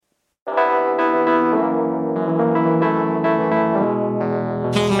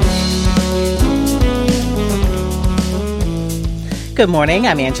Good morning.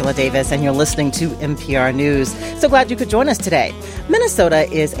 I'm Angela Davis, and you're listening to NPR News. So glad you could join us today. Minnesota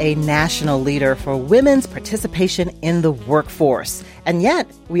is a national leader for women's participation in the workforce. And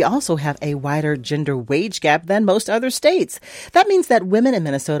yet, we also have a wider gender wage gap than most other states. That means that women in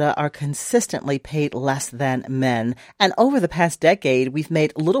Minnesota are consistently paid less than men. And over the past decade, we've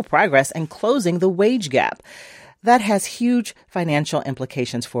made little progress in closing the wage gap. That has huge financial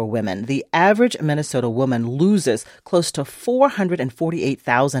implications for women. The average Minnesota woman loses close to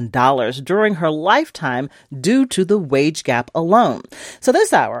 $448,000 during her lifetime due to the wage gap alone. So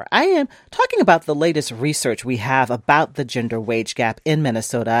this hour, I am talking about the latest research we have about the gender wage gap in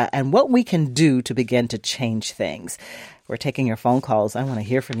Minnesota and what we can do to begin to change things. We're taking your phone calls. I want to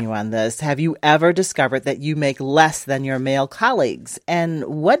hear from you on this. Have you ever discovered that you make less than your male colleagues? And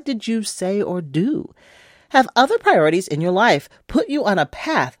what did you say or do? Have other priorities in your life put you on a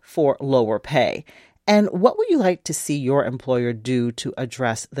path for lower pay? And what would you like to see your employer do to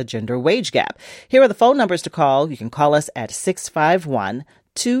address the gender wage gap? Here are the phone numbers to call. You can call us at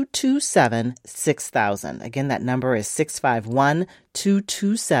 651-227-6000. Again, that number is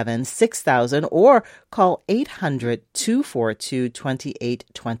 651-227-6000 or call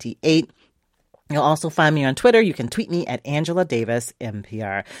 800-242-2828. You'll also find me on Twitter. You can tweet me at Angela Davis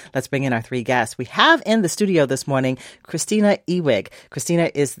NPR. Let's bring in our three guests. We have in the studio this morning Christina Ewig.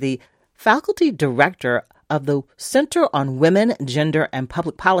 Christina is the faculty director of the Center on Women, Gender, and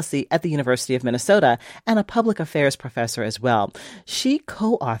Public Policy at the University of Minnesota and a public affairs professor as well. She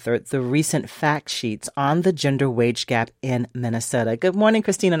co-authored the recent fact sheets on the gender wage gap in Minnesota. Good morning,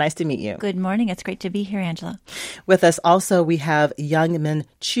 Christina. Nice to meet you. Good morning. It's great to be here, Angela. With us also, we have Youngmin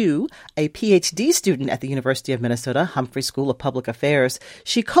Chu, a PhD student at the University of Minnesota Humphrey School of Public Affairs.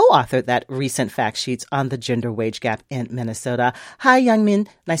 She co-authored that recent fact sheets on the gender wage gap in Minnesota. Hi, Youngmin.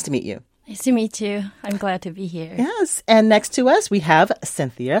 Nice to meet you. Nice to meet you. I'm glad to be here. Yes. And next to us, we have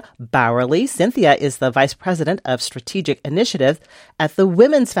Cynthia Bowerly. Cynthia is the Vice President of Strategic Initiative at the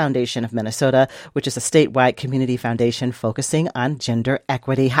Women's Foundation of Minnesota, which is a statewide community foundation focusing on gender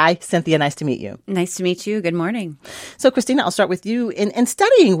equity. Hi, Cynthia. Nice to meet you. Nice to meet you. Good morning. So, Christina, I'll start with you. In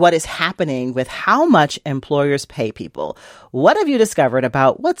studying what is happening with how much employers pay people, what have you discovered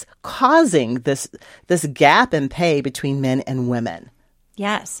about what's causing this gap in pay between men and women?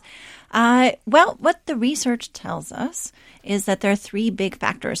 Yes. Well, what the research tells us is that there are three big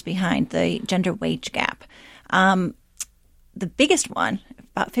factors behind the gender wage gap. The biggest one,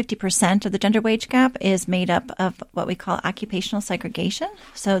 about 50% of the gender wage gap, is made up of what we call occupational segregation.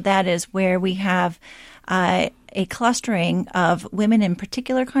 So that is where we have a clustering of women in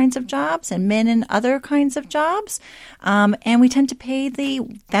particular kinds of jobs and men in other kinds of jobs. And we tend to pay the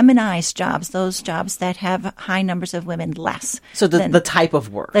feminized jobs, those jobs that have high numbers of women less. So the type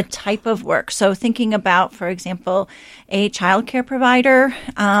of work. The type of work. So thinking about, for example, a childcare provider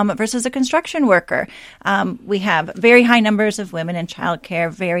versus a construction worker. We have very high numbers of women in childcare,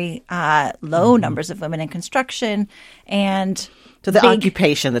 very low numbers of women in construction, and so the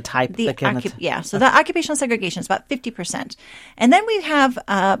occupation, the type. So the occupational segregation is about 50%. And then we have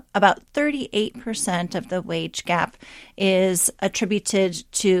about 38% of the wage gap is attributed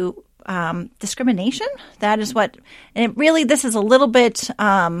to discrimination. That is what, and this is a little bit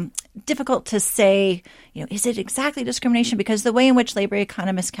difficult to say, is it exactly discrimination? Because the way in which labor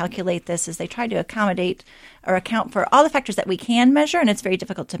economists calculate this is they try to accommodate or account for all the factors that we can measure, and it's very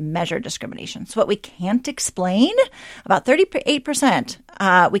difficult to measure discrimination. So what we can't explain, about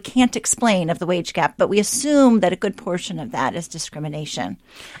 38%, we can't explain of the wage gap, but we assume that a good portion of that is discrimination.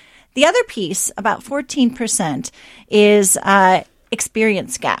 The other piece, about 14%, is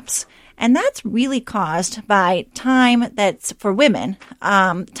experience gaps. And that's really caused by time that's, for women,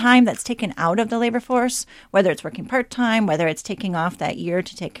 time that's taken out of the labor force, whether it's working part-time, whether it's taking off that year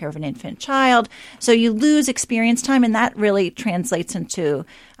to take care of an infant child. So you lose experience time, and that really translates into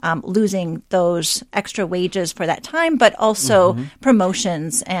losing those extra wages for that time, but also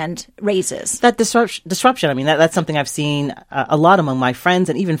promotions and raises. That disruption, I mean, that's something I've seen a lot among my friends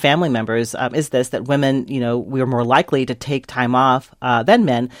and even family members, is that women, we are more likely to take time off than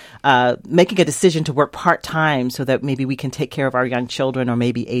men, making a decision to work part-time so that maybe we can take care of our young children or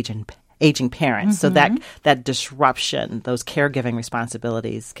maybe aging parents. So that disruption, those caregiving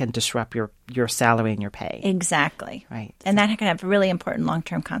responsibilities can disrupt your salary and your pay. Exactly. Right. And that can have really important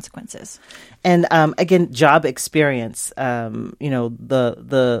long-term consequences. And again, job experience,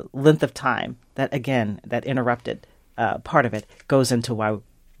 the length of time that interrupted part of it goes into why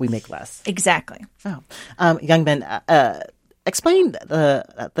we make less. Exactly. Oh. Young men, explain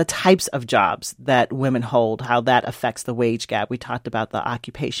the types of jobs that women hold, how that affects the wage gap. We talked about the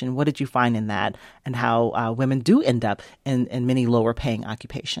occupation. What did you find in that, and how women do end up in many lower paying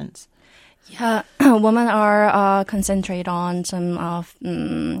occupations? Yeah, women are concentrate on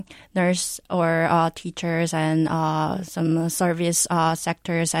some nurse or teachers and some service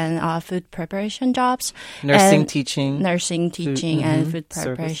sectors and food preparation jobs. Nursing, teaching, and food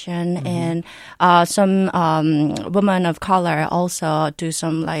preparation, and some women of color also do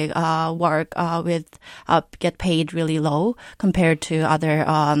some like work with get paid really low compared to other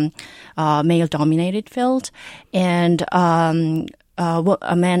male-dominated fields, and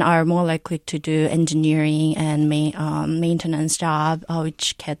men are more likely to do engineering and maintenance job,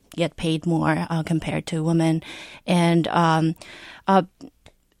 which get paid more compared to women. And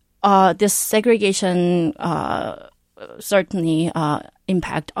this segregation certainly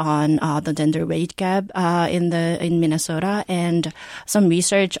impact on the gender wage gap in Minnesota. And some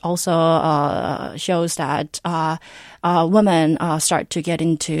research also shows that women start to get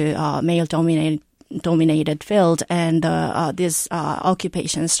into male-dominated field, and these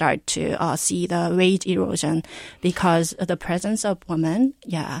occupations start to see the wage erosion because of the presence of women.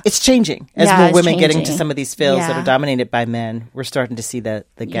 Yeah, it's changing as more women get into some of these fields that are dominated by men. We're starting to see the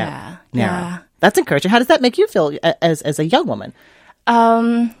gap narrow. Yeah. That's encouraging. How does that make you feel as a young woman?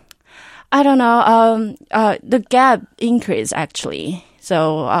 I don't know. The gap increased actually.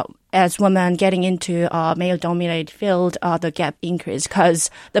 So as women getting into male-dominated field, the gap increased because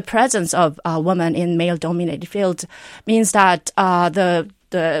the presence of women in male-dominated fields means that the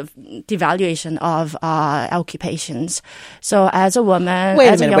devaluation of occupations. So as a woman,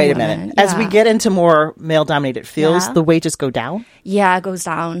 wait a minute. As we get into more male-dominated fields, the wages go down? Yeah, it goes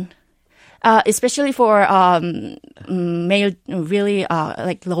down. Especially for male, really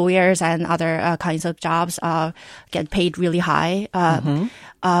like lawyers and other kinds of jobs, get paid really high.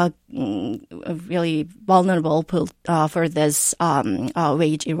 Really vulnerable for this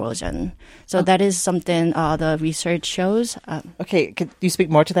wage erosion. So that is something the research shows. Okay, could you speak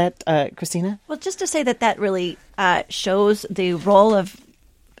more to that, Christina? Well, just to say that really shows the role of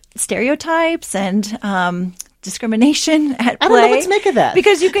stereotypes and discrimination at play. I don't know what to make of that.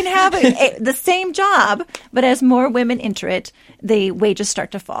 Because you can have the same job, but as more women enter it, the wages start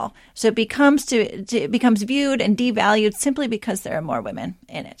to fall. So it becomes viewed and devalued simply because there are more women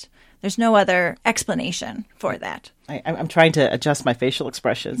in it. There's no other explanation for that. I'm trying to adjust my facial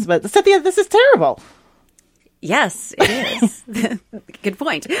expressions, but Cynthia, this is terrible. Yes, it is. Good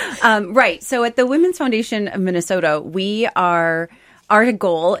point. Right. So at the Women's Foundation of Minnesota, our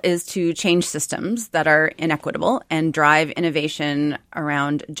goal is to change systems that are inequitable and drive innovation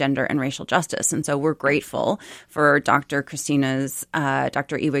around gender and racial justice. And so we're grateful for Dr.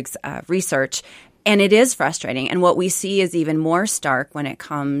 Ewig's research. And it is frustrating. And what we see is even more stark when it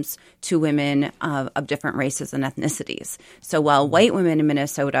comes to women of different races and ethnicities. So while white women in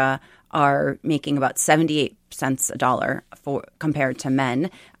Minnesota are making about 78 cents a dollar compared to men,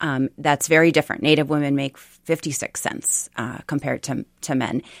 that's very different. Native women make 56 cents compared to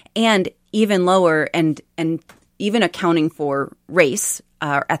men, and even lower, and even accounting for race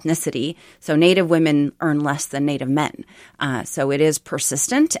or ethnicity. So Native women earn less than Native men. So it is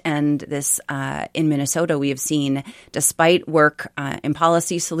persistent. And this in Minnesota, we have seen, despite work in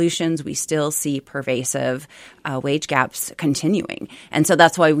policy solutions, we still see pervasive wage gaps continuing. And so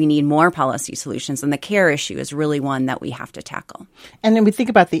that's why we need more policy solutions. And the care issue is really one that we have to tackle. And then we think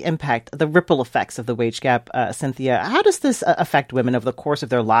about the impact, the ripple effects of the wage gap, Cynthia. How does this affect women over the course of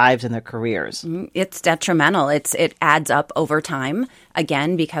their lives and their careers? It's detrimental. It adds up over time.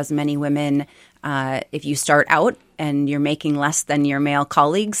 Again, because many women, if you start out and you're making less than your male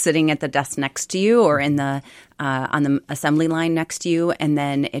colleagues sitting at the desk next to you or in the on the assembly line next to you, and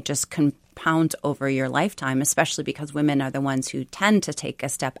then it just compounds over your lifetime, especially because women are the ones who tend to take a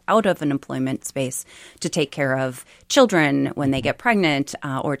step out of an employment space to take care of children when they get pregnant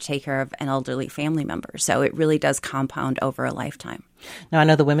or take care of an elderly family member. So it really does compound over a lifetime. Now, I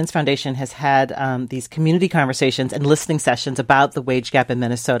know the Women's Foundation has had these community conversations and listening sessions about the wage gap in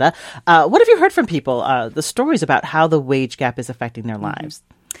Minnesota. What have you heard from people, the stories about how the wage gap is affecting their lives?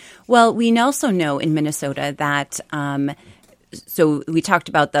 Well, we also know in Minnesota that so we talked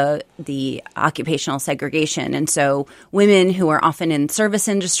about the occupational segregation. And so women who are often in service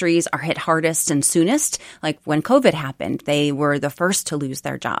industries are hit hardest and soonest. Like when COVID happened, they were the first to lose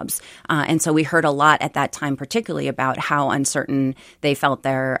their jobs. And so we heard a lot at that time, particularly about how uncertain they felt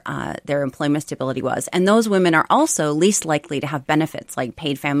their employment stability was. And those women are also least likely to have benefits like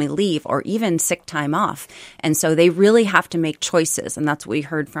paid family leave or even sick time off. And so they really have to make choices. And that's what we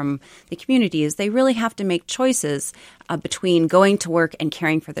heard from the community is they really have to make choices between going to work and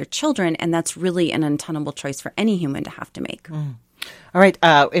caring for their children. And that's really an untenable choice for any human to have to make. All right.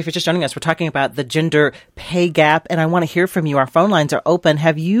 If you're just joining us, we're talking about the gender pay gap, and I want to hear from you. Our phone lines are open.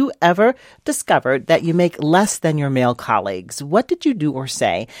 Have you ever discovered that you make less than your male colleagues? What did you do or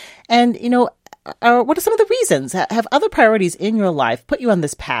say? And, what are some of the reasons? Have other priorities in your life put you on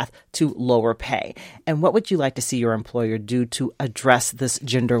this path to lower pay? And what would you like to see your employer do to address this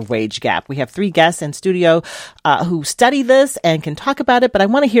gender wage gap? We have 3 guests in studio who study this and can talk about it, but I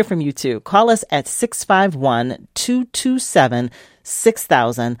want to hear from you too. Call us at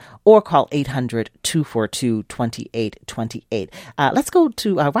 651-227-6000 or call 800-242-2828. Let's go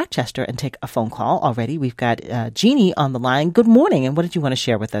to Rochester and take a phone call already. We've got Jeannie on the line. Good morning. And what did you want to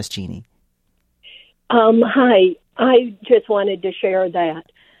share with us, Jeannie? Hi. I just wanted to share that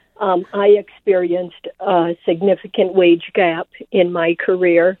I experienced a significant wage gap in my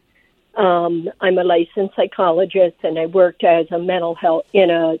career. I'm a licensed psychologist, and I worked as a mental health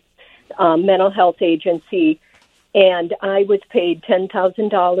agency, and I was paid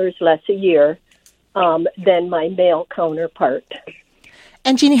 $10,000 less a year than my male counterpart.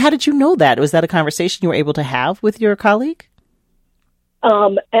 And Jeannie, how did you know that? Was that a conversation you were able to have with your colleague?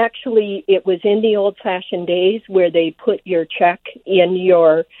 Actually, it was in the old-fashioned days where they put your check in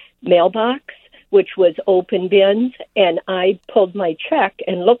your mailbox, which was open bins, and I pulled my check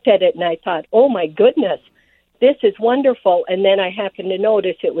and looked at it, and I thought, oh, my goodness, this is wonderful. And then I happened to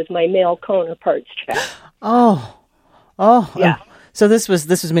notice it was my male counterpart's check. Oh, yeah. So this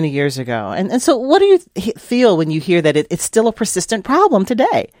was many years ago. And so what do you feel when you hear that it's still a persistent problem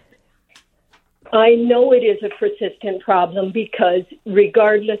today? I know it is a persistent problem because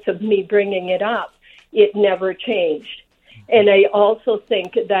regardless of me bringing it up, it never changed. And I also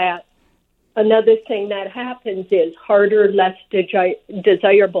think that another thing that happens is harder, less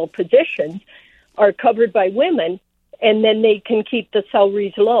desirable positions are covered by women, and then they can keep the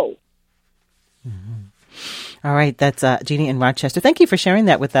salaries low. Mm-hmm. All right, that's Jeannie in Rochester. Thank you for sharing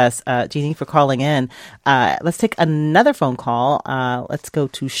that with us, Jeannie, for calling in. Let's take another phone call. Let's go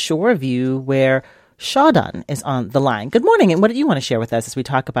to Shoreview, where Shawdon is on the line. Good morning, and what do you want to share with us as we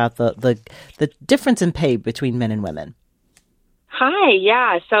talk about the difference in pay between men and women? Hi,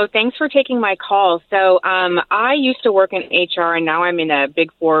 yeah. So thanks for taking my call. So I used to work in HR, and now I'm in a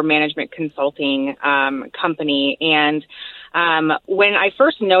Big Four management consulting company. And when I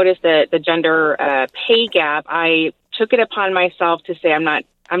first noticed the gender pay gap, I took it upon myself to say I'm not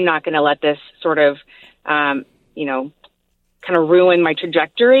going to let this sort of kind of ruin my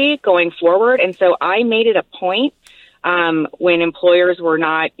trajectory going forward. And so I made it a point when employers were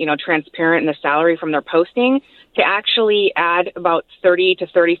not transparent in the salary from their posting to actually add about 30 to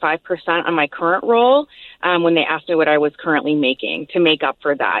 35% on my current role when they asked me what I was currently making to make up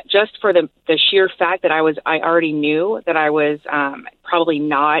for that, just for the sheer fact that I already knew that I was probably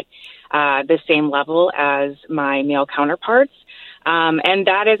not the same level as my male counterparts. And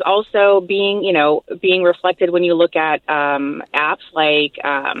that is also being reflected when you look at apps like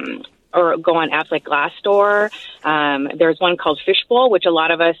or go on apps like Glassdoor. There's one called Fishbowl, which a lot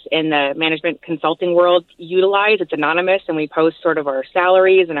of us in the management consulting world utilize. It's anonymous, and we post sort of our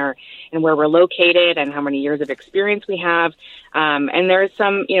salaries and where we're located and how many years of experience we have. And there's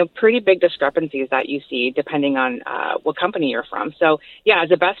some, pretty big discrepancies that you see depending on what company you're from. So, yeah,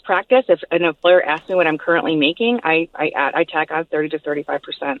 as a best practice, if an employer asks me what I'm currently making, I tack on 30 to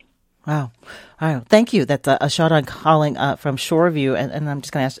 35%. Wow. All right. Thank you. That's a Shawdon calling from Shoreview. And I'm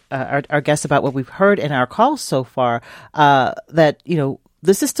just going to ask our guests about what we've heard in our calls so far, that,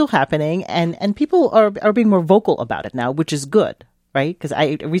 this is still happening and people are being more vocal about it now, which is good, right? Because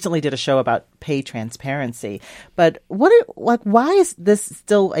I recently did a show about pay transparency. But why is this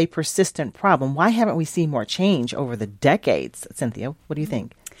still a persistent problem? Why haven't we seen more change over the decades? Cynthia, what do you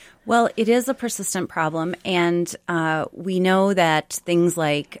think? Well, it is a persistent problem, and we know that things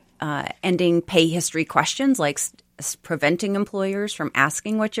like ending pay history questions, like preventing employers from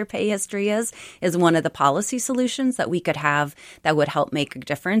asking what your pay history is one of the policy solutions that we could have that would help make a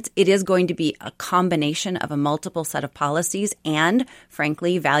difference. It is going to be a combination of a multiple set of policies and,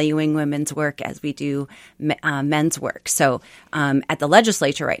 frankly, valuing women's work as we do men's work. So at the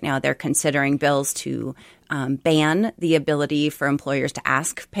legislature right now, they're considering bills to ban the ability for employers to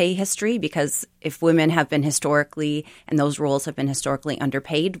ask pay history, because if women have been historically, and those roles have been historically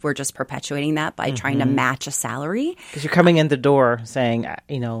underpaid, we're just perpetuating that by trying to match a salary. Because you're coming in the door saying,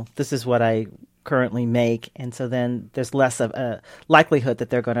 this is what I currently make. And so then there's less of a likelihood that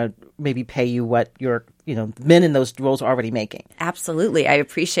they're going to maybe pay you what your, men in those roles are already making. Absolutely. I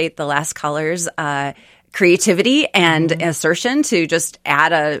appreciate the last caller's creativity and assertion to just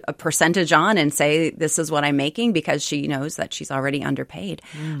add a percentage on and say, this is what I'm making, because she knows that she's already underpaid.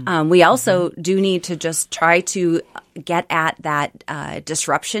 We also do need to just try to get at that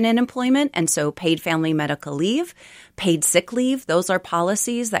disruption in employment. And so paid family medical leave, paid sick leave, those are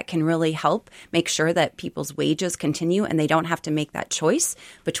policies that can really help make sure that people's wages continue and they don't have to make that choice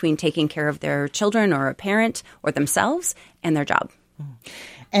between taking care of their children or a parent or themselves and their job.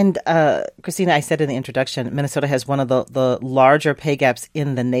 And Christina, I said in the introduction, Minnesota has one of the larger pay gaps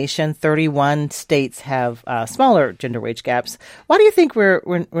in the nation. 31 states have smaller gender wage gaps. Why do you think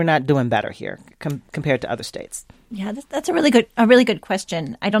we're not doing better here compared to other states? Yeah, that's a really good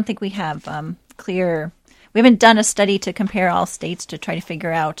question. I don't think we have clear. We haven't done a study to compare all states to try to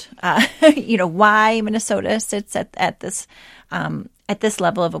figure out, why Minnesota sits at this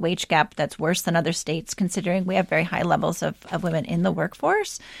level of a wage gap that's worse than other states, considering we have very high levels of women in the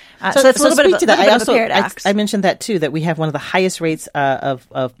workforce. So that's a little bit of a paradox. I mentioned that too, that we have one of the highest rates of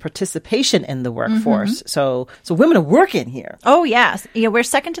participation in the workforce. So women are working here. Oh, yes. We're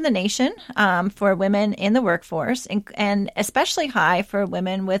second in the nation for women in the workforce, and especially high for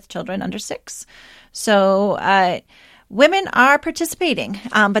women with children under 6. So women are participating,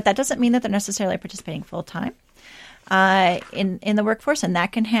 but that doesn't mean that they're necessarily participating full time in the workforce, and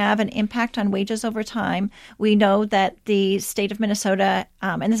that can have an impact on wages over time. We know that the state of Minnesota,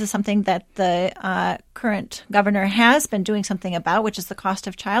 and this is something that the current governor has been doing something about, which is the cost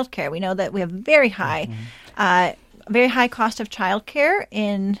of childcare. We know that we have very high cost of childcare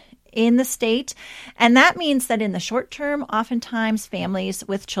in the state. And that means that in the short term, oftentimes families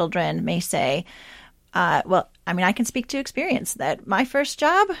with children may say, I can speak to experience that my first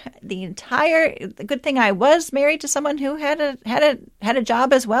job, the good thing I was married to someone who had a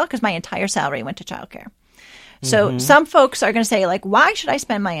job as well, because my entire salary went to childcare. So some folks are going to say, like, why should I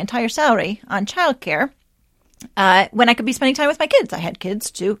spend my entire salary on childcare when I could be spending time with my kids? I had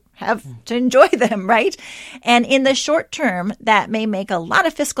kids to enjoy them, right? And in the short term, that may make a lot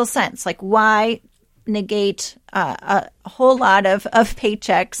of fiscal sense. Like, why negate a whole lot of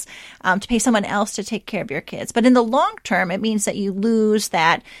paychecks to pay someone else to take care of your kids? But in the long term, it means that you lose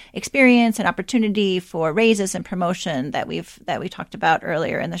that experience and opportunity for raises and promotion that we talked about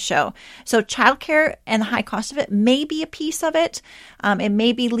earlier in the show. So childcare and the high cost of it may be a piece of it. It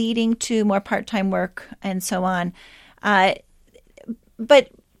may be leading to more part-time work and so on.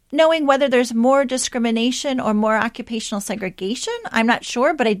 But knowing whether there's more discrimination or more occupational segregation, I'm not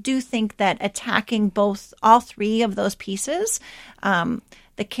sure, but I do think that attacking all three of those pieces,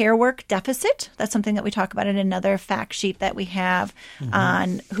 the care work deficit, that's something that we talk about in another fact sheet that we have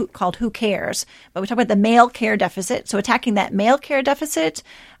called Who Cares? But we talk about the male care deficit. So attacking that male care deficit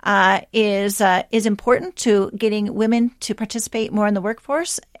is important to getting women to participate more in the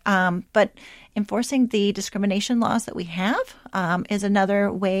workforce. But enforcing the discrimination laws that we have is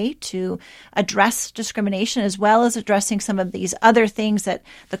another way to address discrimination, as well as addressing some of these other things that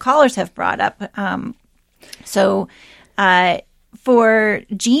the callers have brought up. For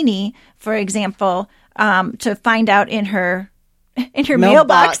Jeannie, for example, to find out in her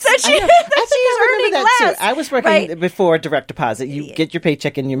mailbox that she's earning less. Too. I was working before direct deposit. You get your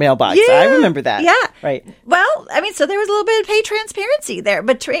paycheck in your mailbox. Yeah, I remember that. Yeah. Right. Well, so there was a little bit of pay transparency there,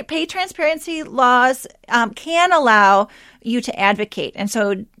 but pay transparency laws can allow you to advocate. And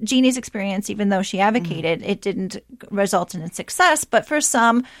so Jeannie's experience, even though she advocated, it didn't result in success. But for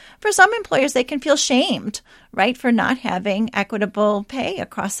some employers, they can feel shamed, right, for not having equitable pay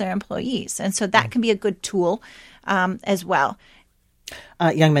across their employees. And so that can be a good tool as well.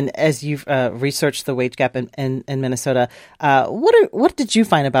 Youngman, as you've researched the wage gap in Minnesota, what did you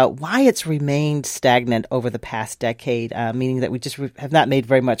find about why it's remained stagnant over the past decade, meaning that we just have not made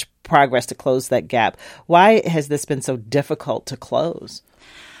very much progress to close that gap? Why has this been so difficult to close?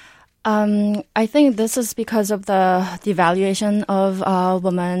 I think this is because of the devaluation of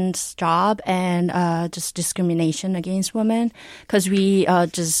women's job and just discrimination against women, because we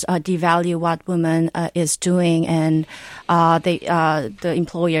just devalue what women is doing, and the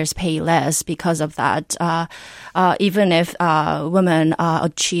employers pay less because of that. Even if women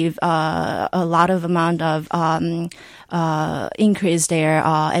achieve a lot of amount of increase their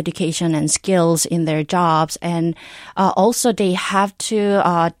education and skills in their jobs, and also they have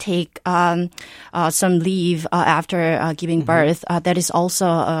to take take some leave after giving birth. That is also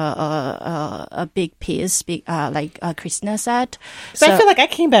a big piece, like Christina said. So I feel like I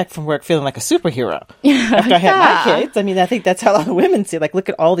came back from work feeling like a superhero after I had my kids. I mean, I think that's how a lot of women see. Like, look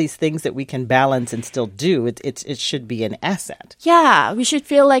at all these things that we can balance and still do. It should be an asset. Yeah, we should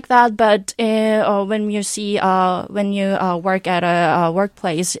feel like that. But when you see when you work at a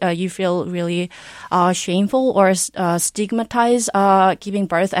workplace, you feel really shameful or stigmatized giving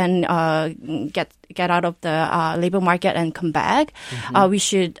birth and get out of the labor market and come back. We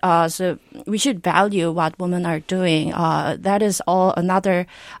should value what women are doing. That is all another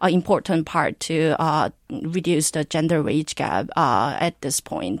important part to reduce the gender wage gap at this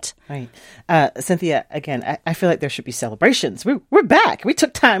point. Right. Cynthia, again, I feel like there should be celebrations. We're back. We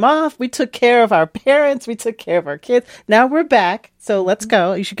took time off. We took care of our parents. We took care of our kids. Now we're back. So let's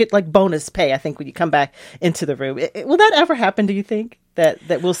go. You should get like bonus pay, I think, when you come back into the room. Will that ever happen, do you think?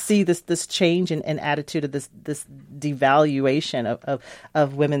 That we'll see this change in attitude of this devaluation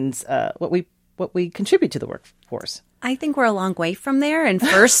of women's what we contribute to the workforce? I think we're a long way from there. And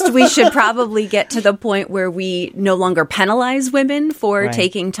first, we should probably get to the point where we no longer penalize women for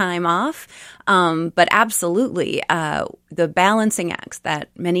taking time off. But absolutely, the balancing acts that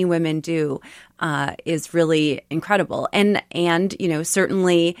many women do is really incredible. And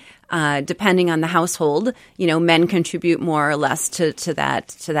certainly, depending on the household, men contribute more or less to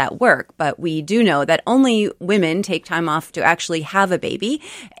that work. But we do know that only women take time off to actually have a baby,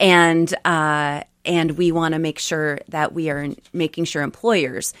 and we want to make sure that we are making sure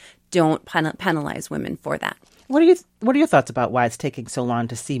employers don't penalize women for that. What are your thoughts about why it's taking so long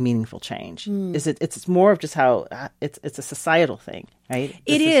to see meaningful change? It's more of just how it's a societal thing, right?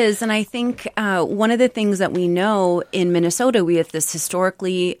 It is, and I think one of the things that we know in Minnesota, we have this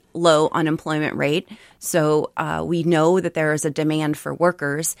historically low unemployment rate. So we know that there is a demand for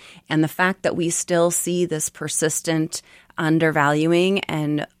workers, and the fact that we still see this persistent undervaluing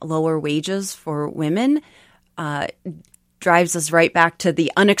and lower wages for women drives us right back to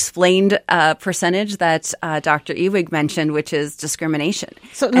the unexplained percentage that Dr. Ewig mentioned, which is discrimination.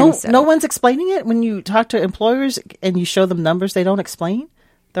 So no one's explaining it? When you talk to employers and you show them numbers they don't explain?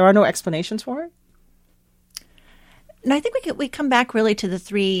 There are no explanations for it? No, I think we come back really to the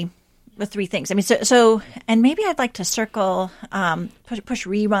three things. I mean, so and maybe I'd like to circle, push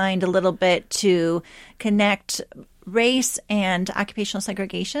rewind a little bit to connect race and occupational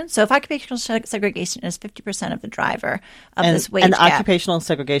segregation. So if occupational segregation is 50% of the driver of this wage gap. And occupational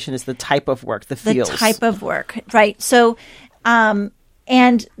segregation is the type of work, the fields. The type of work, right. So, and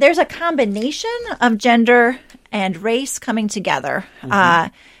there's a combination of gender and race coming together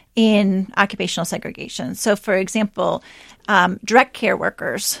in occupational segregation. So, for example, direct care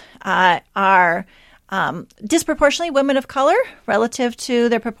workers are disproportionately women of color relative to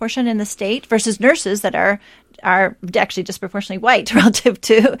their proportion in the state versus nurses that are actually disproportionately white relative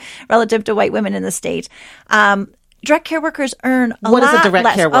to white women in the state. Direct care workers earn a lot less. What is a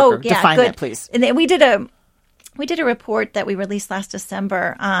direct care worker? Define that, please. And we did a report that we released last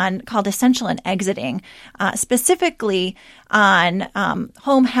December called Essential and Exiting, specifically on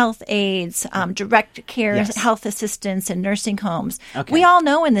home health aides, direct care health assistants in nursing homes. Okay. We all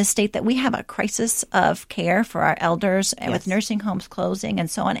know in this state that we have a crisis of care for our elders with nursing homes closing and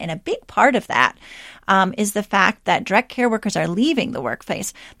so on. And a big part of that is the fact that direct care workers are leaving the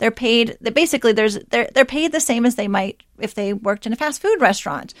workplace. They're paid basically they're paid the same as they might if they worked in a fast food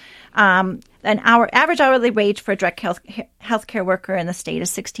restaurant. An average hourly wage for a direct healthcare worker in the state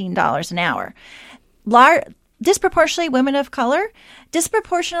is $16 an hour. Disproportionately women of color,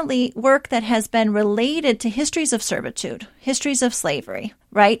 disproportionately work that has been related to histories of servitude, histories of slavery,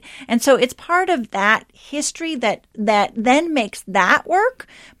 right? And so it's part of that history that then makes that work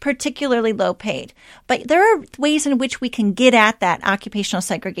particularly low paid. But there are ways in which we can get at that occupational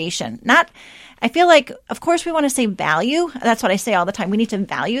segregation. I feel like, of course, we want to say value. That's what I say all the time. We need to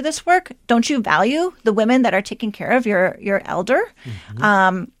value this work. Don't you value the women that are taking care of your elder?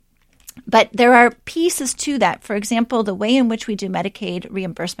 But there are pieces to that. For example, the way in which we do Medicaid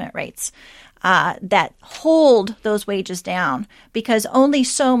reimbursement rates that hold those wages down because only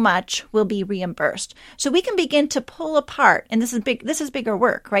so much will be reimbursed. So we can begin to pull apart, and this is bigger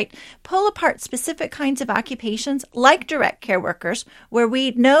work, right? Pull apart specific kinds of occupations like direct care workers, where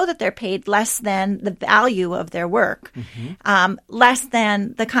we know that they're paid less than the value of their work, less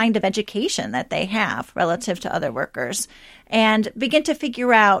than the kind of education that they have relative to other workers, and begin to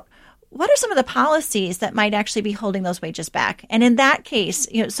figure out what are some of the policies that might actually be holding those wages back? And in that case,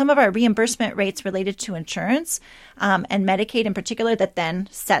 some of our reimbursement rates related to insurance and Medicaid in particular, that then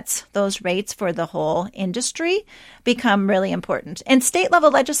sets those rates for the whole industry, become really important. And state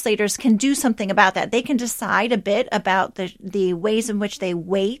level legislators can do something about that. They can decide a bit about the ways in which they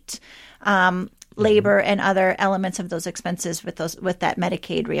weight labor and other elements of those expenses with that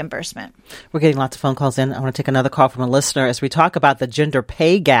Medicaid reimbursement. We're getting lots of phone calls in. I want to take another call from a listener as we talk about the gender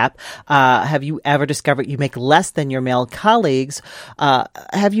pay gap. Have you ever discovered you make less than your male colleagues?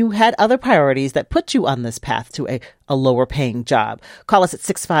 Have you had other priorities that put you on this path to a lower paying job? Call us at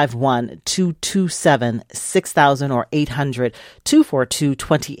 651-227-6000 or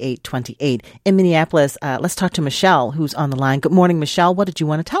 800-242-2828. In Minneapolis, let's talk to Michelle, who's on the line. Good morning, Michelle. What did you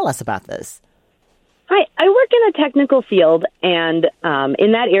want to tell us about this? Hi, I work in a technical field, and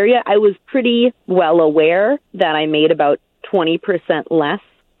in that area, I was pretty well aware that I made about 20% less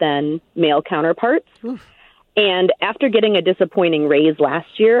than male counterparts. Oof. And after getting a disappointing raise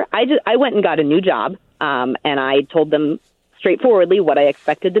last year, I went and got a new job, and I told them straightforwardly what I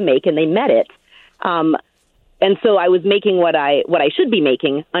expected to make, and they met it. And so I was making what I should be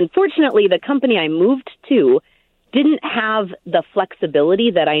making. Unfortunately, the company I moved to didn't have the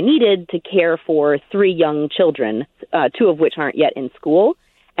flexibility that I needed to care for 3 young children, 2 of which aren't yet in school,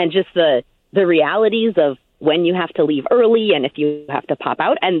 and just the realities of when you have to leave early and if you have to pop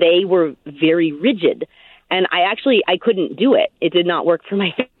out. And they were very rigid. And I couldn't do it. It did not work for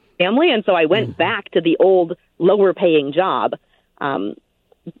my family. And so I went back to the old lower paying job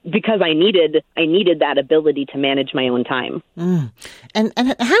because I needed that ability to manage my own time. And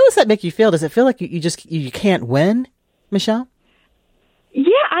how does that make you feel? Does it feel like you can't win, Michelle?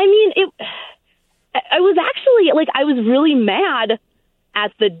 Yeah, I mean, I was actually I was really mad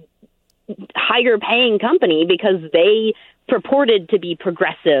at the higher paying company because they purported to be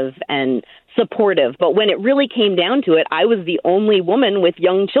progressive and supportive, but when it really came down to it, I was the only woman with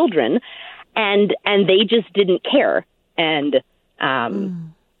young children, and they just didn't care. And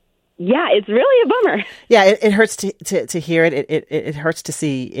yeah, it's really a bummer. Yeah, it hurts to hear it. It hurts to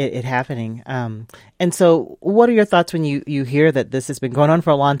see it happening. And so what are your thoughts when you hear that this has been going on for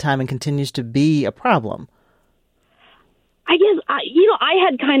a long time and continues to be a problem? I guess, I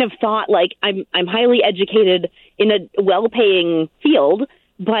had kind of thought I'm highly educated in a well-paying field,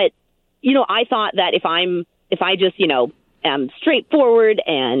 but, I thought that if I just, am straightforward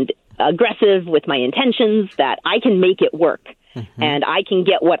and aggressive with my intentions, that I can make it work. Mm-hmm. And I can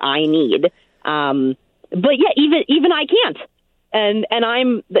get what I need. But yeah, even I can't. And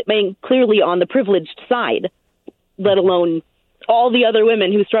I'm clearly on the privileged side, let alone all the other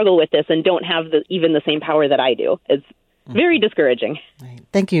women who struggle with this and don't have even the same power that I do. It's very discouraging. Right.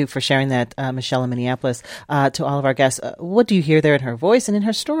 Thank you for sharing that, Michelle in Minneapolis. To all of our guests, what do you hear there in her voice and in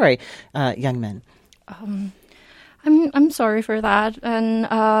her story, young men? I'm sorry for that.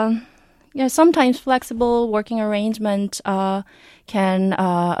 And yeah, sometimes flexible working arrangement can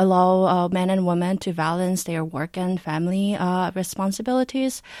allow men and women to balance their work and family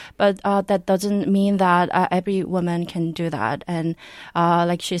responsibilities, but that doesn't mean that every woman can do that. And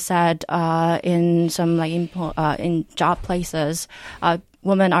like she said, in some in job places,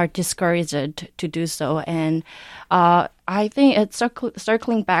 women are discouraged to do so. And I think it's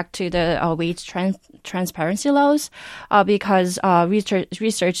circling back to the wage transparency laws because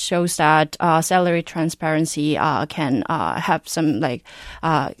research shows that salary transparency can have some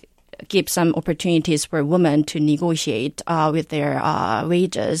give some opportunities for women to negotiate with their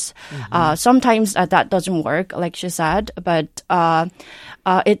wages. Mm-hmm. Sometimes that doesn't work, like she said, but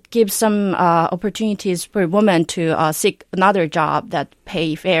it gives some opportunities for women to seek another job that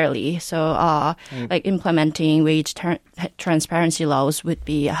pay fairly. So implementing wage transparency laws would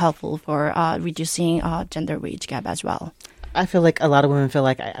be helpful for reducing gender wage gap as well. I feel like a lot of women feel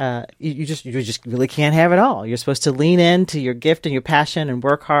like you just really can't have it all. You're supposed to lean into your gift and your passion and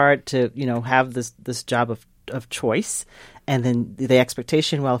work hard to, have this job of choice. And then the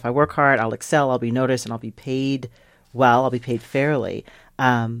expectation, well, if I work hard, I'll excel, I'll be noticed, and I'll be paid well, I'll be paid fairly.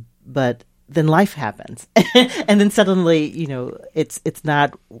 But then life happens. And then suddenly, it's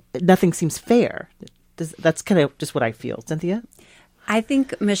not, nothing seems fair. That's kind of just what I feel. Cynthia? I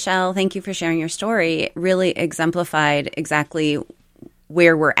think, Michelle, thank you for sharing your story, really exemplified exactly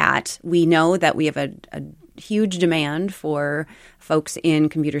where we're at. We know that we have a huge demand for folks in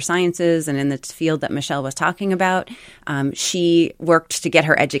computer sciences and in the field that Michelle was talking about. She worked to get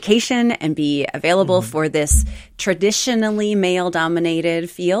her education and be available for this traditionally male-dominated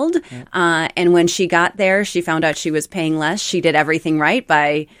field. And when she got there, she found out she was paying less. She did everything right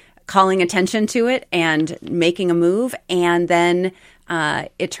by calling attention to it and making a move. And then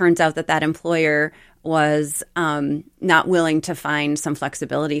it turns out that employer was not willing to find some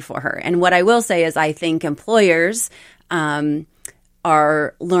flexibility for her. And what I will say is I think employers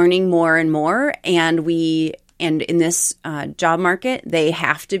are learning more and more, and in this job market, they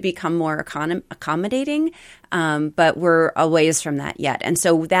have to become more accommodating, but we're a ways from that yet. And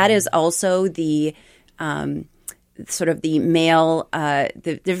so that is also the sort of the male,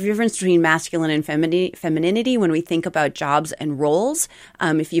 the difference between masculine and femininity when we think about jobs and roles.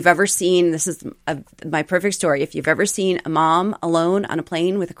 If you've ever seen, this is my perfect story, if you've ever seen a mom alone on a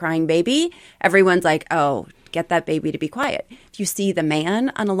plane with a crying baby, everyone's like, oh, get that baby to be quiet. If you see the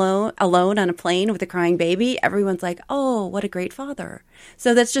man alone on a plane with a crying baby, everyone's like, oh, what a great father.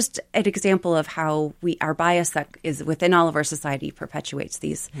 So that's just an example of how our bias that is within all of our society perpetuates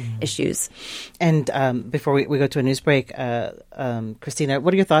these issues. And before we go to a news break, Christina,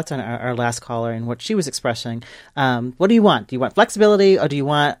 what are your thoughts on our last caller and what she was expressing? What do you want? Do you want flexibility or do you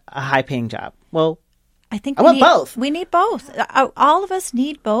want a high-paying job? Well, I think I want both. We need both. All of us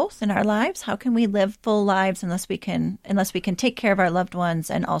need both in our lives. How can we live full lives unless we can take care of our loved ones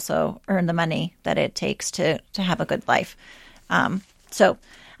and also earn the money that it takes to have a good life? So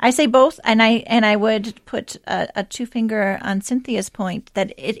I say both, and I would put a two finger on Cynthia's point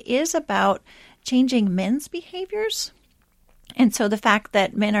that it is about changing men's behaviors. And so the fact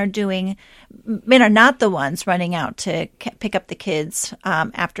that men are not the ones running out to pick up the kids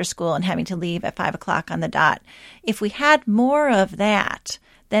after school and having to leave at 5 o'clock on the dot. If we had more of that,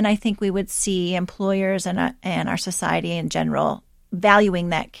 then I think we would see employers and our society in general valuing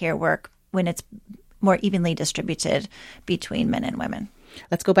that care work when it's more evenly distributed between men and women.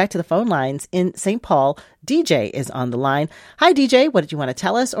 Let's go back to the phone lines. In St. Paul, DJ is on the line. Hi, DJ. What did you want to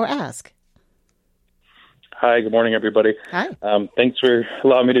tell us or ask? Hi, good morning, everybody. Hi. Thanks for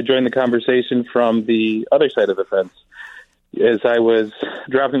allowing me to join the conversation from the other side of the fence. As I was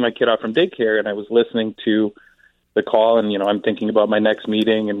dropping my kid off from daycare and I was listening to the call and, I'm thinking about my next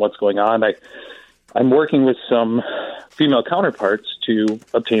meeting and what's going on, I'm working with some female counterparts to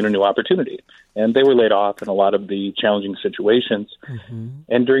obtain a new opportunity. And they were laid off in a lot of the challenging situations. Mm-hmm.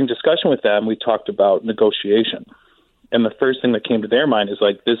 And during discussion with them, we talked about negotiation. And the first thing that came to their mind is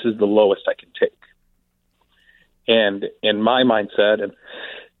like, this is the lowest I can take. And in my mindset, and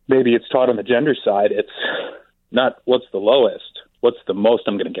maybe it's taught on the gender side, it's not what's the lowest, what's the most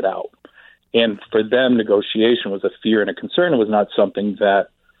I'm going to get out. And for them, negotiation was a fear and a concern. It was not something that,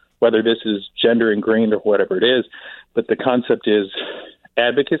 whether this is gender ingrained or whatever it is, but the concept is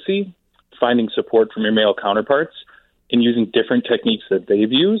advocacy, finding support from your male counterparts, and using different techniques that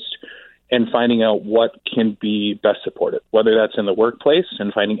they've used, and finding out what can be best supported, whether that's in the workplace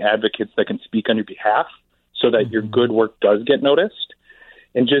and finding advocates that can speak on your behalf, so that your good work does get noticed,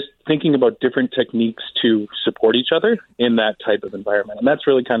 and just thinking about different techniques to support each other in that type of environment. And that's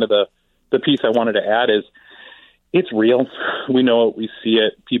really kind of the piece I wanted to add is it's real. We know it. We see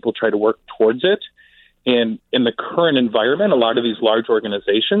it. People try to work towards it. And in the current environment, a lot of these large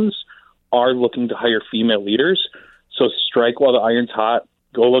organizations are looking to hire female leaders. So strike while the iron's hot.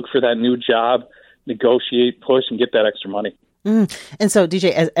 Go look for that new job, negotiate, push, and get that extra money. And so,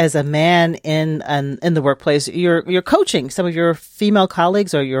 DJ, as a man in the workplace, you're coaching some of your female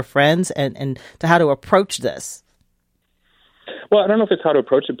colleagues or your friends and to how to approach this. Well, I don't know if it's how to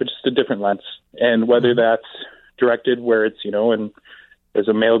approach it, but just a different lens. And whether that's directed where it's, and as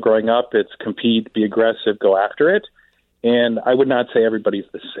a male growing up, it's compete, be aggressive, go after it. And I would not say everybody's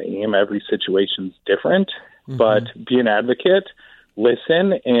the same. Every situation's different, but be an advocate,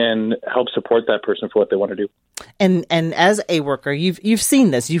 listen, and help support that person for what they want to do. And as a worker, you've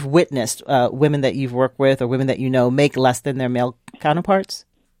seen this. You've witnessed women that you've worked with or women that make less than their male counterparts.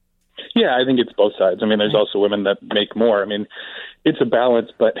 Yeah, I think it's both sides. I mean, there's also women that make more. I mean, it's a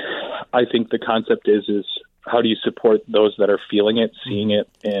balance, but I think the concept is how do you support those that are feeling it, seeing it,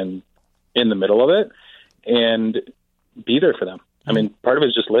 and in the middle of it, and be there for them. I mean, part of it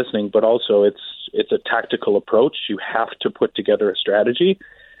is just listening, but also it's a tactical approach. You have to put together a strategy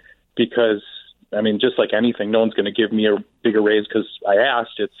because, I mean, just like anything, no one's going to give me a bigger raise because I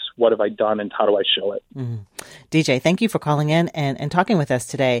asked. It's what have I done and how do I show it? DJ, thank you for calling in and talking with us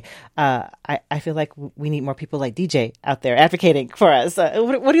today. I feel like we need more people like DJ out there advocating for us. What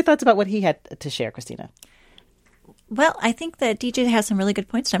are your thoughts about what he had to share, Christina? Well, I think that DJ has some really good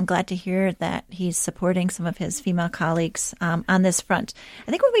points, and I'm glad to hear that he's supporting some of his female colleagues on this front.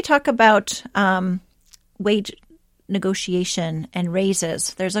 I think when we talk about wage negotiation and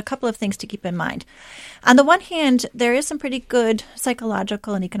raises, there's a couple of things to keep in mind. On the one hand, there is some pretty good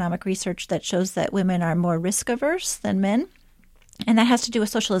psychological and economic research that shows that women are more risk averse than men. And that has to do with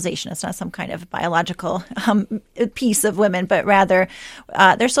socialization. It's not some kind of biological piece of women, but rather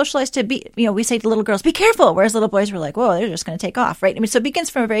they're socialized to be, we say to little girls, be careful, whereas little boys were like, whoa, they're just going to take off, right? I mean, so it begins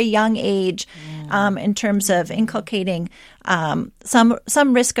from a very young age in terms of inculcating some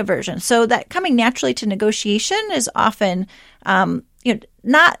risk aversion. So that coming naturally to negotiation is often it's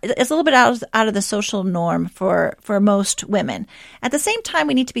a little bit out of the social norm for most women. At the same time,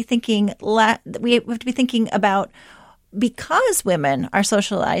 we need to be thinking about, because women are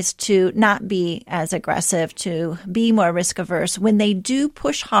socialized to not be as aggressive, to be more risk averse, when they do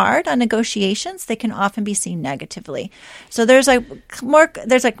push hard on negotiations, they can often be seen negatively. So there's a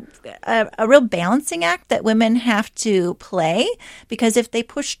real balancing act that women have to play, because if they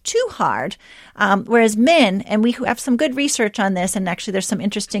push too hard, whereas men, and we have some good research on this, and actually there's some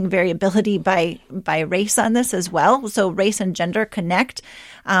interesting variability by race on this as well. So race and gender connect.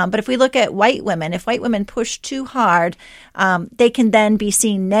 But if we look at white women, if white women push too hard, they can then be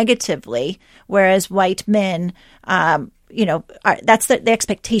seen negatively, whereas white men, that's the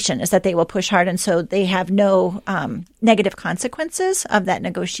expectation, is that they will push hard, and so they have no negative consequences of that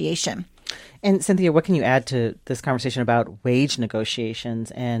negotiation. And Cynthia, what can you add to this conversation about wage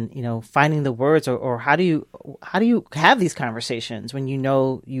negotiations and, finding the words, or how do you have these conversations when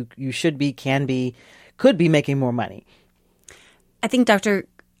you should be, could be making more money? I think Dr.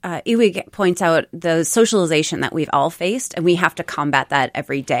 Ewig points out the socialization that we've all faced, and we have to combat that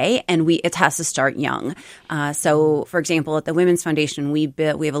every day, and it has to start young. So, for example, at the Women's Foundation, we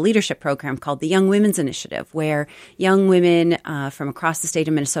have a leadership program called the Young Women's Initiative, where young women from across the state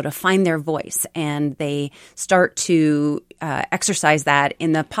of Minnesota find their voice, and they start to exercise that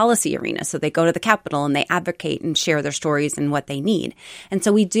in the policy arena. So they go to the Capitol and they advocate and share their stories and what they need. And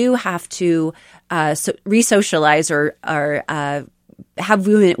so we do have to re-socialize or have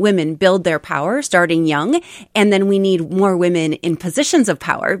women build their power starting young. And then we need more women in positions of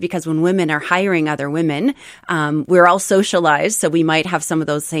power, because when women are hiring other women, we're all socialized. So we might have some of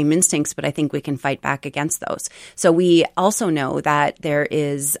those same instincts, but I think we can fight back against those. So we also know that there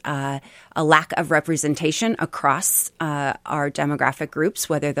is a lack of representation across our demographic groups,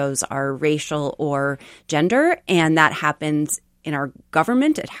 whether those are racial or gender. And that happens in our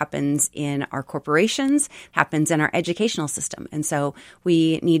government, it happens in our corporations, happens in our educational system. And so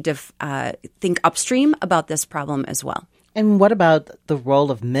we need to think upstream about this problem as well. And what about the role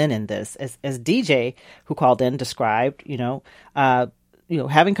of men in this? As DJ, who called in, described,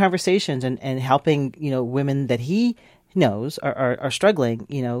 having conversations and helping, women that he knows are struggling,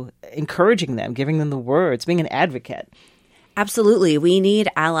 encouraging them, giving them the words, being an advocate. Absolutely. We need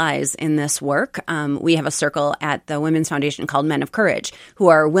allies in this work. We have a circle at the Women's Foundation called Men of Courage, who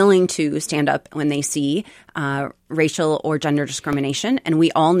are willing to stand up when they see racial or gender discrimination. And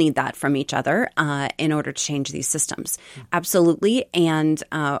we all need that from each other in order to change these systems. Absolutely. And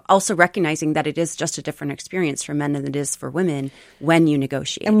also recognizing that it is just a different experience for men than it is for women when you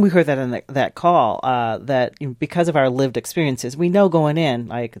negotiate. And we heard that in that call, that because of our lived experiences, we know going in,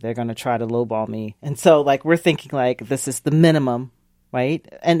 like, they're going to try to lowball me. And so, like, we're thinking, like, this is the minimum, right?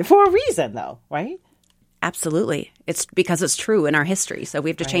 And for a reason, though, right? Absolutely. It's because it's true in our history. So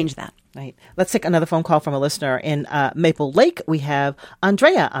we have to change that. Right. Let's take another phone call from a listener in Maple Lake. We have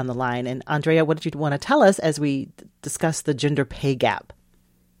Andrea on the line. And Andrea, what did you want to tell us as we discuss the gender pay gap?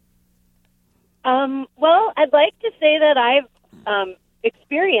 Well, I'd like to say that I've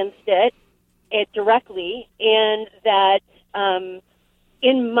experienced it directly, and that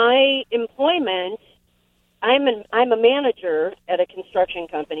in my employment, I'm a manager at a construction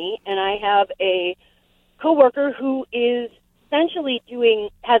company, and I have a coworker who is essentially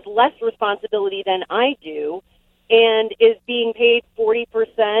has less responsibility than I do, and is being paid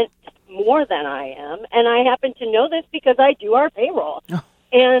 40% more than I am. And I happen to know this because I do our payroll. Oh.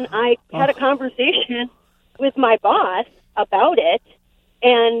 And I had a conversation with my boss about it,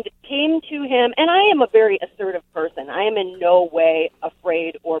 and came to him, and I am a very assertive person. I am in no way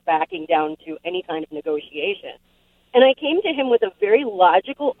afraid or backing down to any kind of negotiation. And I came to him with a very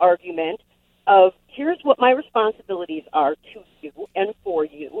logical argument of, here's what my responsibilities are to you and for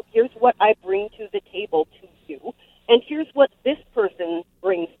you. Here's what I bring to the table to you. And here's what this person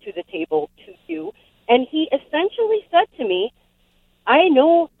brings to the table to you. And he essentially said to me, I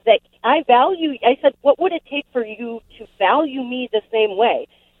know that I said, what would it take for you to value me the same way?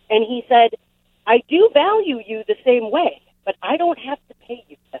 And he said, I do value you the same way, but I don't have to pay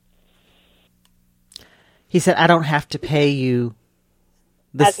you. He said, I don't have to pay you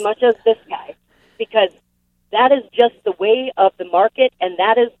as much as this guy, because that is just the way of the market, and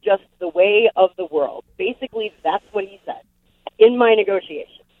that is just the way of the world. Basically, that's what he said in my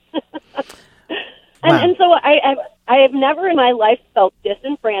negotiation. And so I have never in my life felt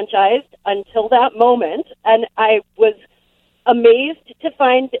disenfranchised until that moment, and I was amazed to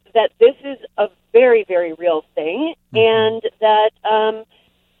find that this is a very, very real thing, and that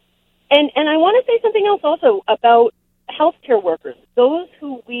and I want to say something else also about healthcare workers, those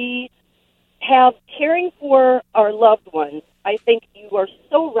who we have caring for our loved ones. I think you are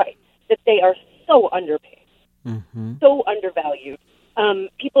so right that they are so underpaid, so undervalued.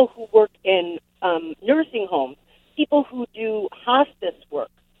 People who work in nursing homes, people who do hospice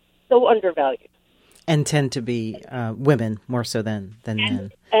work, so undervalued. And tend to be women more so than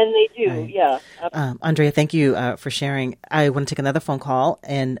men. And they do, right. yeah. Andrea, thank you for sharing. I want to take another phone call.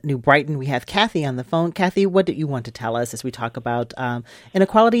 In New Brighton, we have Kathy on the phone. Kathy, what did you want to tell us as we talk about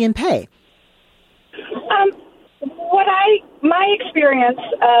inequality in pay? My experience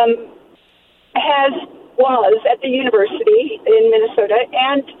was at the university in Minnesota,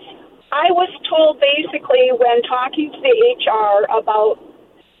 and I was told basically when talking to the HR about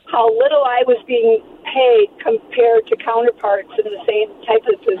how little I was being paid compared to counterparts in the same type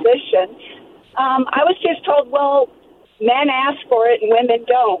of position, I was just told, well, men ask for it and women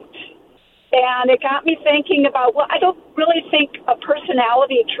don't. And it got me thinking about, well, I don't really think a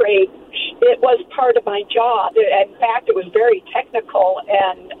personality trait, it was part of my job. In fact, it was very technical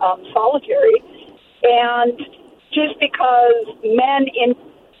and solitary. And just because men in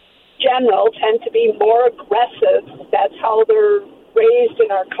general tend to be more aggressive, that's how they're raised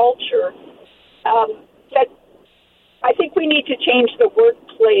in our culture, that I think we need to change the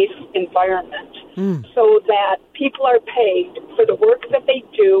workplace environment so that people are paid for the work that they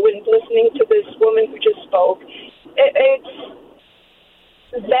do. And listening to this woman who just spoke,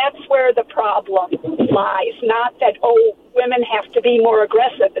 that's where the problem lies. Not that, women have to be more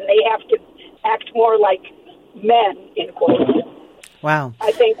aggressive and they have to act more like men, in quotes. Wow.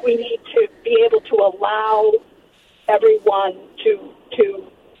 I think we need to be able to allow everyone to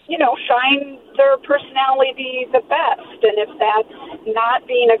shine their personality the best. And if that's not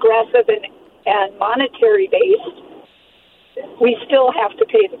being aggressive and monetary based, we still have to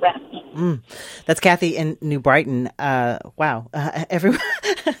pay the rent. That's Kathy in New Brighton. Wow. Everyone.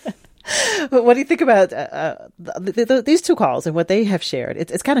 What do you think about these two calls and what they have shared?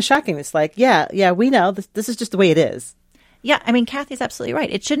 It's kind of shocking. It's like, yeah, we know this is just the way it is. Yeah, I mean, Kathy's absolutely right.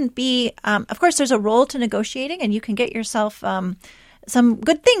 It shouldn't be, of course, there's a role to negotiating, and you can get yourself some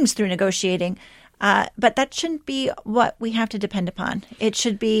good things through negotiating. But that shouldn't be what we have to depend upon. It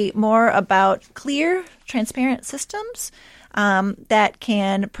should be more about clear, transparent systems that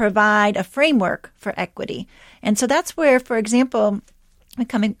can provide a framework for equity. And so that's where, for example,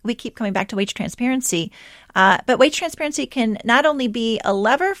 we keep coming back to wage transparency. But wage transparency can not only be a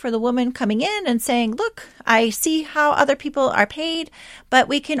lever for the woman coming in and saying, look, I see how other people are paid, but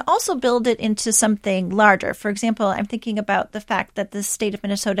we can also build it into something larger. For example, I'm thinking about the fact that the state of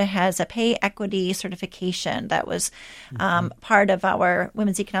Minnesota has a pay equity certification that was part of our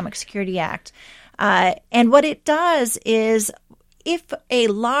Women's Economic Security Act. And what it does is, if a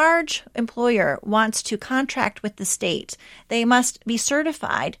large employer wants to contract with the state, they must be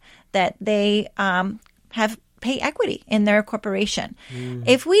certified that they have pay equity in their corporation.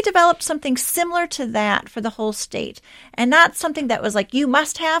 If we developed something similar to that for the whole state, and not something that was like you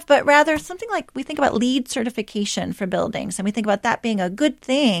must have, but rather something like we think about LEED certification for buildings, and we think about that being a good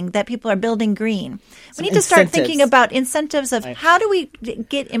thing, that people are building green. We need to start thinking about incentives of how do we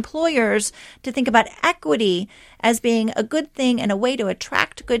get employers to think about equity as being a good thing and a way to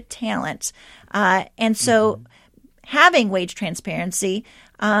attract good talent. And so having wage transparency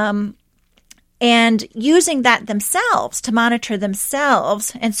and using that themselves to monitor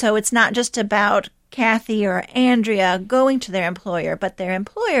themselves. And so it's not just about Kathy or Andrea going to their employer, but their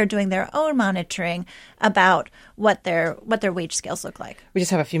employer doing their own monitoring about what their wage scales look like. We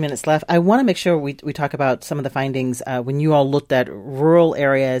just have a few minutes left. I want to make sure we talk about some of the findings when you all looked at rural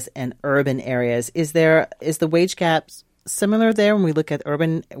areas and urban areas. Is the wage gap similar there when we look at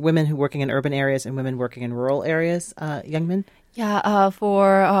urban women who working in urban areas and women working in rural areas, Youngmin? Yeah,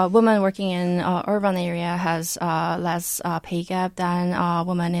 for women working in urban area has less pay gap than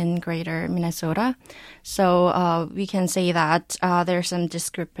women in greater Minnesota. So we can say that there's some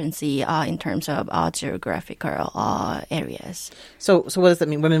discrepancy in terms of geographical areas. So what does that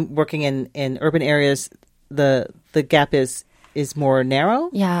mean? Women working in urban areas, the gap is more narrow?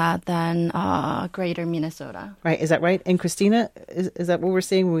 Yeah, than greater Minnesota. Right. Is that right? And Christina, is that what we're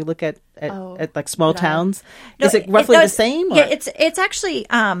seeing when we look at like small towns? No, is it roughly the same? Or? Yeah, it's actually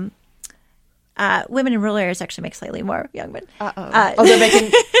women in rural areas actually make slightly more, Youngmin.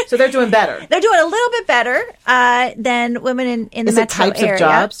 So they're doing better. They're doing a little bit better than women in the metro area. Is it types of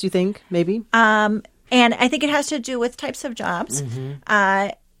jobs, do you think, maybe? And I think it has to do with types of jobs.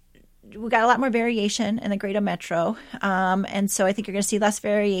 We got a lot more variation in the greater metro. And so I think you're going to see less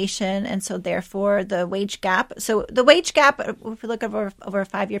variation. And so therefore the wage gap. So the wage gap, if we look over a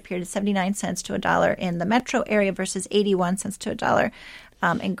 5-year period, is 79 cents to $1 in the metro area versus 81 cents to $1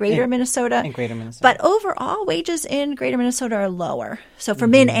 in greater Minnesota. In greater Minnesota. But overall, wages in greater Minnesota are lower. So for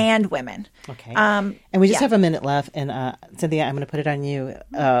men and women. Okay. And we just have a minute left. And Cynthia, I'm going to put it on you.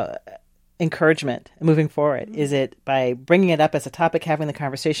 Encouragement moving forward? Is it by bringing it up as a topic, having the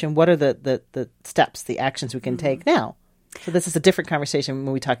conversation? What are the steps, the actions we can take now? So this is a different conversation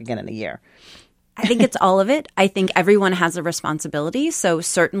when we talk again in a year. I think it's all of it. I think everyone has a responsibility. So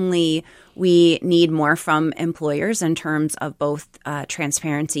certainly we need more from employers in terms of both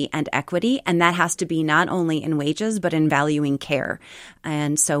transparency and equity. And that has to be not only in wages, but in valuing care.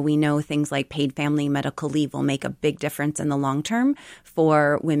 And so we know things like paid family medical leave will make a big difference in the long term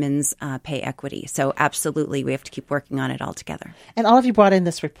for women's pay equity. So absolutely, we have to keep working on it all together. And all of you brought in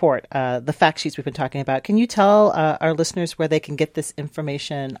this report, the fact sheets we've been talking about. Can you tell our listeners where they can get this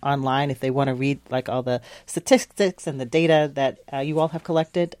information online if they want to read like all the statistics and the data that you all have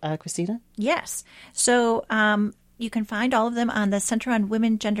collected, Christina? Yes. So you can find all of them on the Center on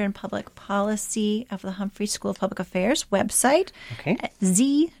Women, Gender, and Public Policy of the Humphrey School of Public Affairs website, at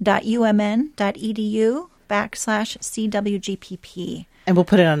z.umn.edu/CWGPP. And we'll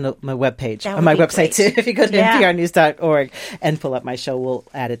put it on my webpage, That on would my be website great. too. If you go to nprnews.org and pull up my show, we'll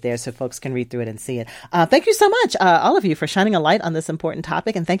add it there so folks can read through it and see it. Thank you so much, all of you, for shining a light on this important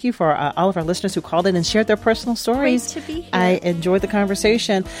topic. And thank you for all of our listeners who called in and shared their personal stories. Great to be here. I enjoyed the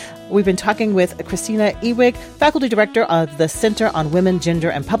conversation. We've been talking with Christina Ewig, Faculty Director of the Center on Women,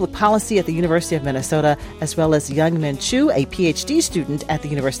 Gender, and Public Policy at the University of Minnesota, as well as Youngmin Chu, a PhD student at the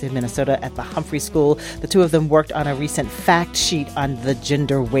University of Minnesota at the Humphrey School. The two of them worked on a recent fact sheet on the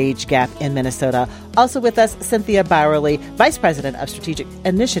gender wage gap in Minnesota. Also with us, Cynthia Bowerly, Vice President of Strategic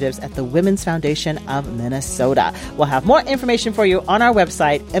Initiatives at the Women's Foundation of Minnesota. We'll have more information for you on our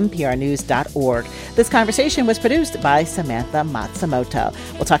website, nprnews.org. This conversation was produced by Samantha Matsumoto.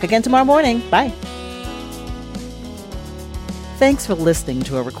 We'll talk again tomorrow morning. Bye. Thanks for listening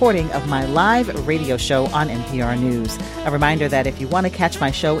to a recording of my live radio show on NPR News. A reminder that if you want to catch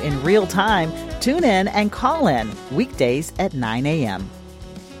my show in real time, tune in and call in weekdays at 9 a.m.